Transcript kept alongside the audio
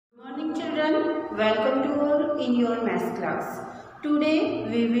student, welcome to all in your math class. Today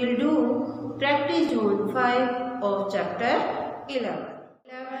we will do practice zone 5 of chapter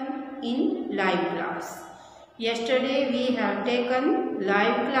 11 in live class. Yesterday we have taken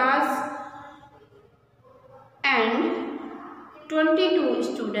live class and 22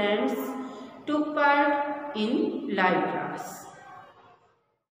 students took part in live class.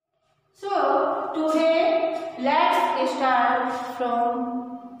 So today let's start from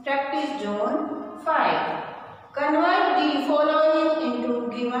practice zone 5. Convert the following into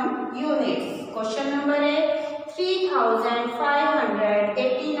given units. Question number A,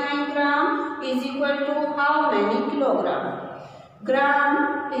 3589 gram is equal to how many kilogram?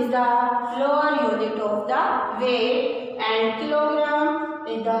 Gram is the lower unit of the weight and kilogram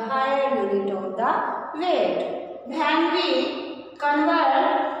is the higher unit of the weight. When we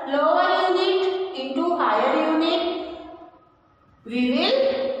convert lower unit into higher unit, we will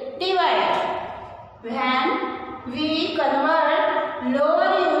divide. When we convert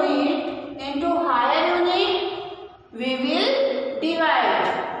lower unit into higher unit, we will divide.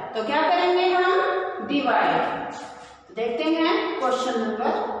 तो क्या करेंगे हम? Divide. देखते हैं question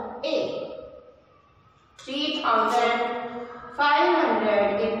number A.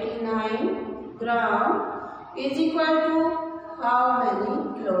 3589 gram is equal to how many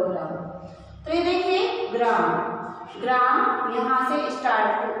kilogram? तो ये देखिए ग्राम. ग्राम यहाँ से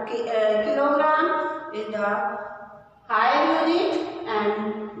start, kilogram is the higher unit and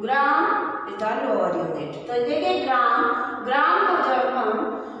gram is the lower unit. तो देखिए ग्राम को जब हम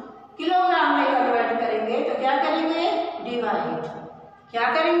किलोग्राम में कन्वर्ट करेंगे तो क्या करेंगे? डिवाइड. क्या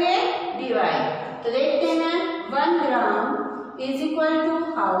करेंगे? डिवाइड. तो देखते हैं 1 gram is equal to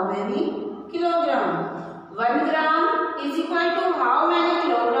how many kilogram? 1 gram is equal to how many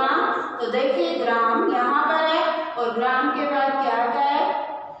kilogram? तो देखिए ग्राम यहाँ पर है और ग्राम के बाद क्या आता है?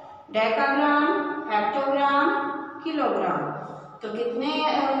 Decagram, hectogram, kilogram. तो कितनी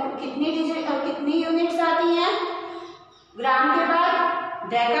यूनिट्स आती हैं? ग्राम के बाद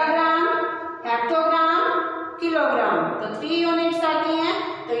डेकाग्राम, हेक्टोग्राम, किलोग्राम. तो 3 यूनिट्स आती हैं.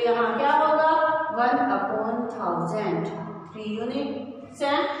 तो यहाँ क्या होगा? 1/1000. 3 यूनिट्स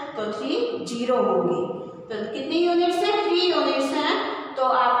हैं तो 3 जीरो होंगी. तो कितनी यूनिट्स हैं? 3 यूनिट्स हैं. तो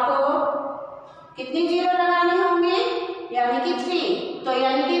आपको कितनी जीरो लगानी होंगी? यानी कि 3. तो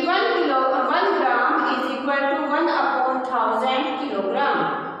यानी कि 1 gram is equal to 1/1000 kilogram.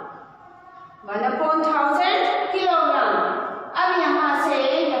 1/1000 kilogram. अब यहाँ से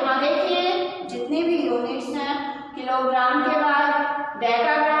यहाँ देखिए जितनी भी यूनिट्स हैं, किलोग्राम के बाद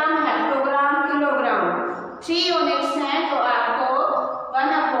डेकाग्राम, हेक्टोग्राम, किलोग्राम, 3 यूनिट्स हैं. तो आपको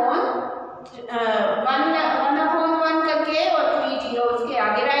 1/1 करके और 3 जीरोस के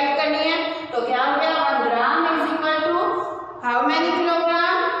आगे राइट करनी है. तो क्या हो गया? 1 gram is equal to how many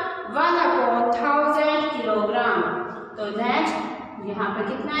kilogram? 1/1000 kilogram. तो नेक्स्ट यहाँ पे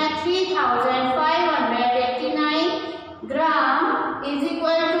कितना है? 3589 gram is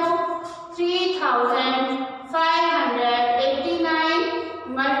equal to 3589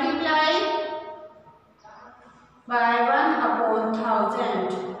 multiply by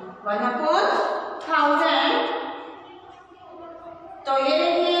 1/1000. 1/1000. तो ये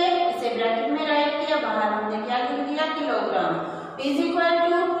देखिए इसे ब्रैकेट में राइट किया, बाहर हमने क्या लिख दिया? किलोग्राम इज इक्वल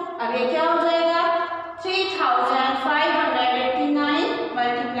टू, अब ये क्या हो जाएगा? 3589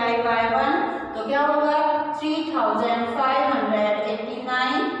 मल्टीप्लाई बाय 1. तो क्या होगा?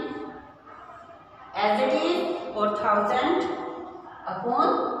 3589 एज इट इज और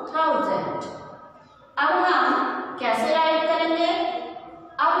 1000/1000. अब हम कैसे राइट करेंगे?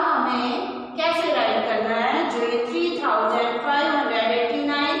 अब हमें कैसे राइट करना है? जो ये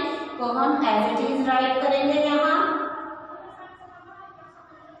 3589 को हम एज इट इज राइट करेंगे. यहाँ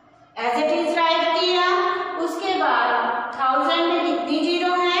एज इट इज राइट किया. उसके बाद 1000 में कितनी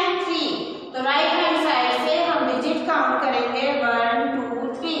जीरो है? 3. तो राइट हैंड साइड से हम डिजिट काउंट करेंगे 1 2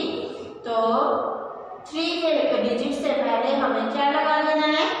 3. तो 3 के डिजिट से पहले हमें क्या लगा देना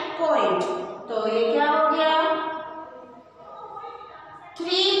है? पॉइंट. तो ये क्या हो गया?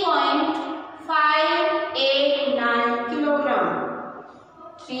 3.589 kilogram.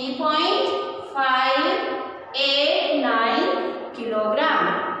 3.589 kilogram.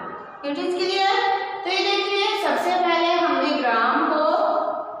 It is clear. तो ये देखिए सबसे पहले हमने ग्राम को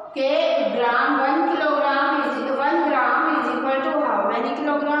के ग्राम 1 kilogram is 1 gram is equal to how many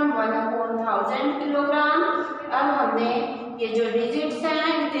kilogram? 1/1000 kilogram. अब हमने ये जो डिजिट्स हैं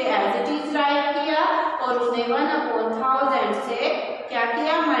इसे एज इट इज राइट किया और उसने 1/1000 से क्या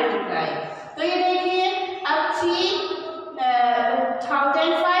किया? मल्टीप्लाई. तो ये देखिए अब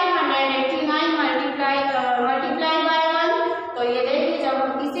 3589 मल्टीप्लाई बाय 1. तो ये देखिए जब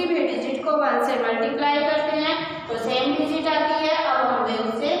हम किसी भी डिजिट को 1 से मल्टीप्लाई करते हैं तो सेम डिजिट आती है। अब हमें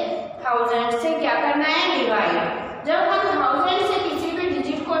उसे 1000 से क्या करना है, डिवाइड। जब हम 1000 से किसी भी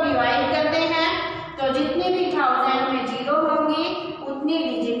डिजिट को डिवाइड करते हैं तो जितनी भी 1000 में जीरो होंगी उतनी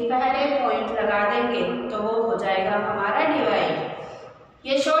डिजिट पहले पॉइंट लगा देंगे तो वो हो जाएगा हमारा डिवाइड।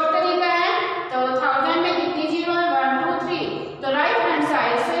 ये शॉर्ट तरीका है। तो 1000 में कितनी जीरो है, 1 2 3, तो राइट हैंड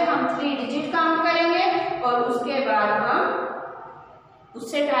साइड से हम 3 डिजिट काउंट करेंगे और उसके बाद हम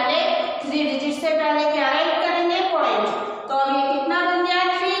उससे पहले 3 डिजिट से पहले क्या राइट करेंगे, पॉइंट। तो अब ये कितना बन गया,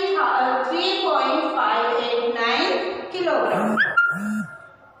 3.589 kilogram.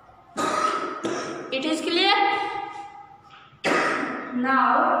 It is clear.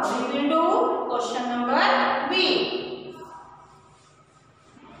 Now we will do question number B.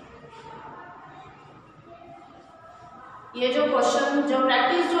 ये जो क्वेश्चन जो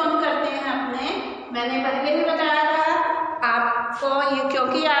प्रैक्टिस जो हम करते हैं अपने, मैंने पहले भी बताया था आपको, ये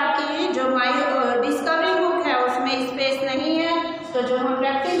क्योंकि आपकी जो माई डिस्कवरी बुक है उसमें स्पेस नहीं है, तो जो हम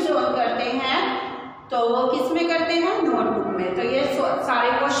प्रैक्टिस जो करते हैं तो वो किस में करते हैं, नोटबुक में। तो ये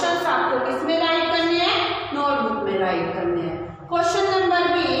सारे क्वेश्चंस आपको किस में राइट करने हैं, नोटबुक में राइट करने हैं। Question number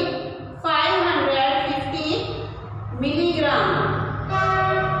B, 550 milligram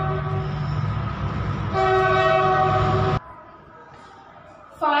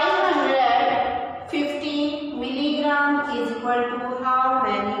 550 milligram is equal to how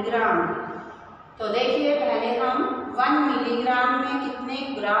many ग्राम। तो देखिए पहले हम 1 मिलीग्राम में कितने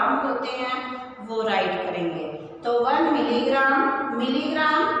ग्राम होते हैं वो राइट करेंगे। तो 1 मिलीग्राम,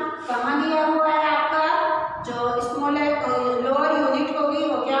 मिलीग्राम कहाँ दिया हुआ है आपका, जो स्मॉल लोअर यूनिट होगी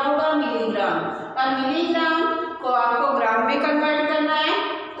वो क्या होगा, मिलीग्राम। और मिलीग्राम को आपको ग्राम में कन्वर्ट करना है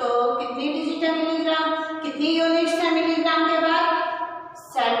तो कितनी डिजिट है मिलीग्राम, कितनी यूनिट्स है मिलीग्राम के बाद,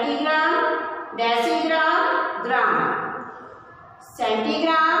 सेंटीग्राम, डेसीग्राम, ग्राम,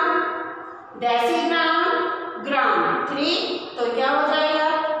 सेंटीग्राम, डेसीग्राम, ग्राम 3। तो क्या हो जाएगा,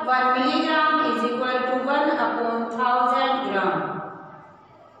 1 milligram is equal to 1/1000 gram.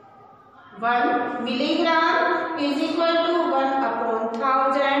 1 milligram is equal to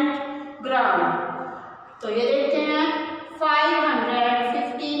 1/1000 ग्राम। तो ये देखते हैं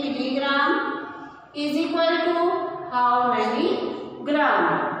 550 milligram is equal to how many ग्राम।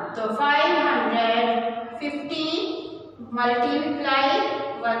 तो 550 मल्टीप्लाई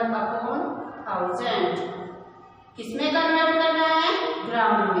 1/1000 किसमें कन्वर्ट करना है,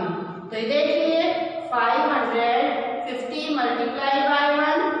 ग्राम में। तो ये देखिए 550 multiply by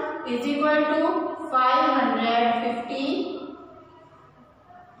 1 is equal to 550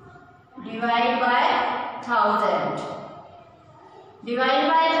 divide by 1000, divide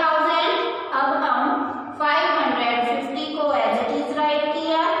by 1000। अब हम 550 को एज इट इज राइट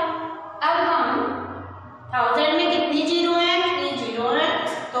किया। अब हम 1000 में कितनी जीरो है, 3 जीरो है,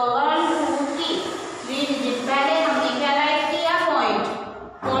 तो 1 2 3 डिजिट पहले हमने क्या राइट किया, पॉइंट,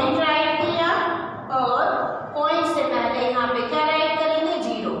 पॉइंट राइट किया और पॉइंट से पहले यहाँ पे क्या राइट करेंगे,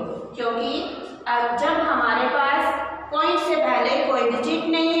 जीरो, क्योंकि अब जब हमारे पास पॉइंट से पहले कोई डिजिट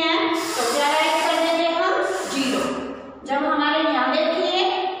नहीं है तो क्या राइट कर देंगे हम, जीरो। जब हमारे यहाँ देखिए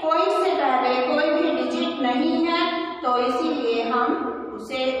पॉइंट से पहले कोई भी डिजिट नहीं है तो इसीलिए हम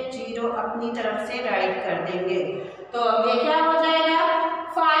उसे जीरो अपनी तरफ से राइट कर देंगे। तो अब ये क्या हो जाएगा,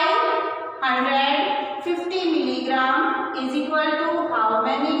 550 milligram is equal to how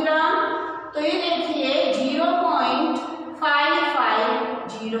many ग्राम। तो ये देखिए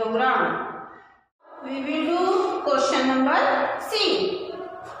 0.550 ग्राम। We will do question number C.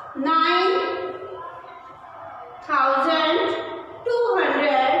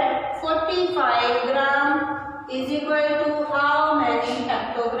 9245 gram is equal to how many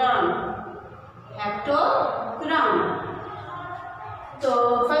hectogram, hectogram. तो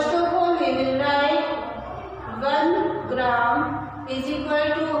first of all we will write 1 gram is equal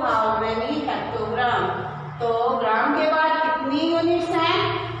to how many hectogram. तो ग्राम के बाद कितनी units हैं,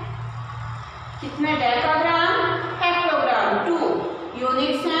 कितने डेकाग्राम, हेक्टोग्राम 2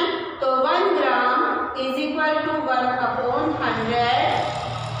 यूनिट्स हैं। तो 1 gram is equal to 1/100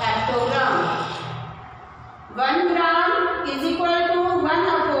 hectogram. 1 gram is equal to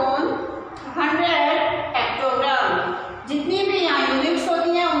 1/100 hectogram. जितनी भी यहाँ यूनिट्स होती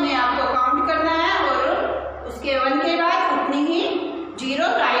हैं उन्हें आपको काउंट करना है और उसके 1 के बाद उतनी ही जीरो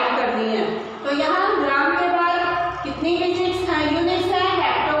राइट करनी है। तो यहाँ ग्राम के बाद कितनी डिजिट्स यूनिट्स है,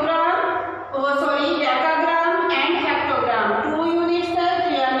 hectogram, sorry decagram and hectogram 2 units है,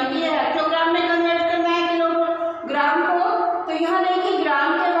 यानी कि हेक्टोग्राम में कन्वर्ट करना है किलोग्राम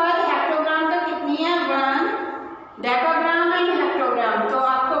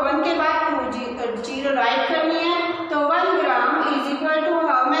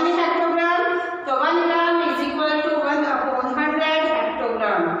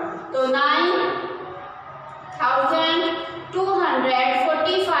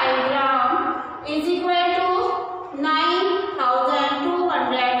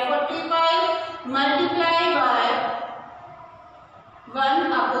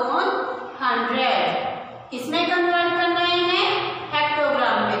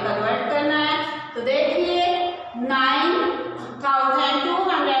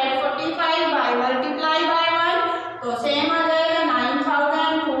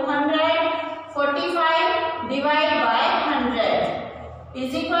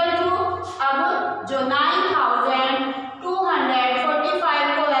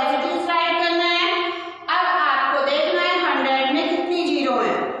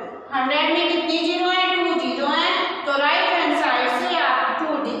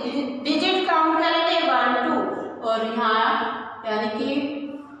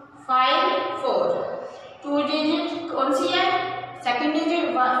 2 डिजिट कौन सी है? Second digit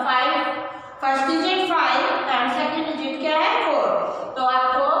 5, first digit 5 and second digit क्या है 4। तो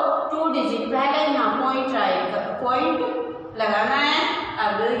आपको 2 डिजिट पहले यहाँ पॉइंट लगाना है।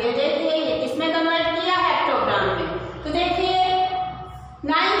 अब ये देखिए ये किसमें कन्वर्ट किया? हेक्टोग्राम में। तो देखिए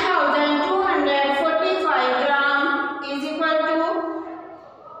 9245 gram is equal to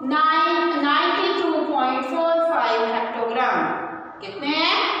 92.45 hectogram. कितने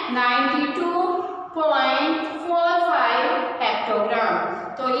हैं? 92.45 हेक्टोग्राम।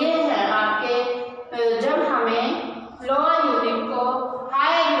 तो ये है आपके जब हमें लोअर यूनिट को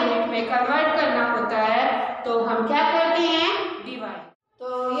हायर यूनिट में कन्वर्ट करना होता है तो हम क्या करते हैं? डिवाइड। तो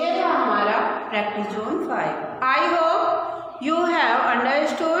ये था हमारा practice zone 5। I hope you have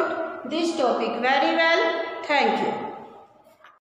understood this topic very well. Thank you.